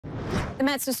The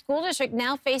Matsu School District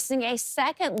now facing a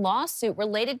second lawsuit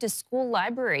related to school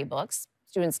library books.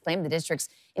 Students claim the district's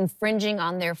infringing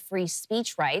on their free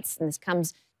speech rights, and this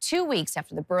comes 2 weeks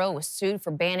after the borough was sued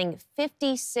for banning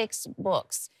 56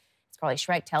 books. As Carly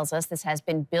Schreck tells us, this has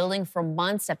been building for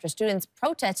months after students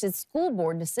protested school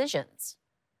board decisions.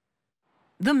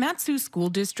 The Matsu School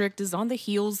District is on the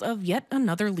heels of yet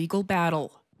another legal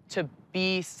battle. To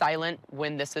be silent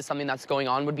when this is something that's going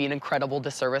on would be an incredible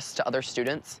disservice to other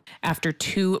students. After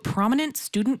two prominent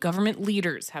student government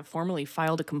leaders have formally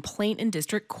filed a complaint in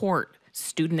district court,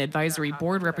 Student Advisory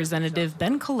Board Representative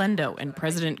Ben Calendo and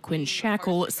President Quinn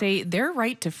Shackle say their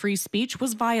right to free speech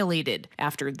was violated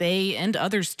after they and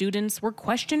other students were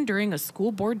questioned during a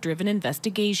school board-driven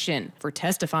investigation for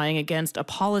testifying against a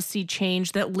policy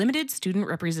change that limited student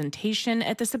representation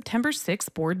at the September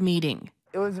 6th board meeting.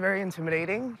 It was very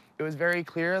intimidating. It was very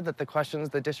clear that the questions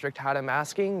the district had him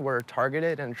asking were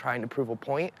targeted and trying to prove a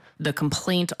point. The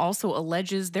complaint also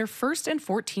alleges their First and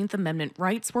 14th Amendment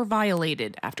rights were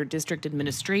violated after district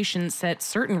administration set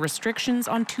certain restrictions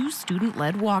on two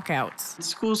student-led walkouts.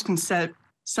 Schools can set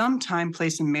some time,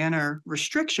 place, and manner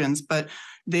restrictions, but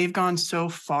they've gone so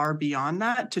far beyond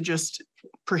that to just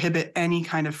prohibit any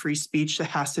kind of free speech that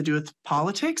has to do with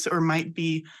politics or might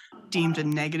be deemed a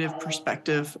negative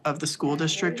perspective of the school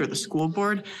district or the school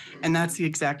board. And that's the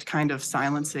exact kind of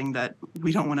silencing that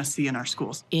we don't want to see in our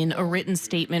schools. In a written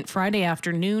statement Friday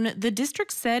afternoon, the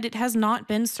district said it has not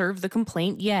been served the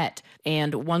complaint yet.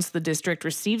 And once the district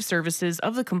receives services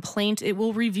of the complaint, it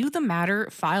will review the matter,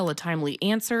 file a timely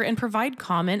answer, and provide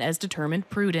comment as determined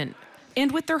prudent.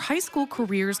 And with their high school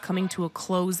careers coming to a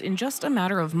close in just a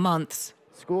matter of months,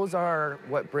 Schools are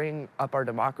what bring up our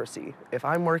democracy. If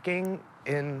I'm working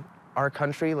in our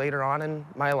country later on in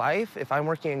my life, if I'm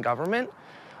working in government,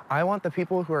 I want the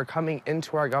people who are coming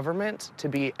into our government to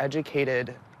be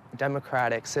educated,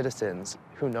 democratic citizens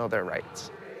who know their rights.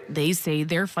 They say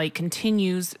their fight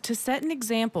continues to set an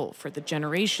example for the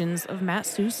generations of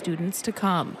Matsu students to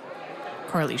come.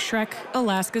 Carly Schreck,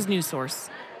 Alaska's News Source.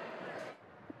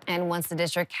 And once the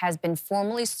district has been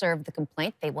formally served the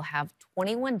complaint, they will have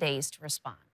 21 days to respond.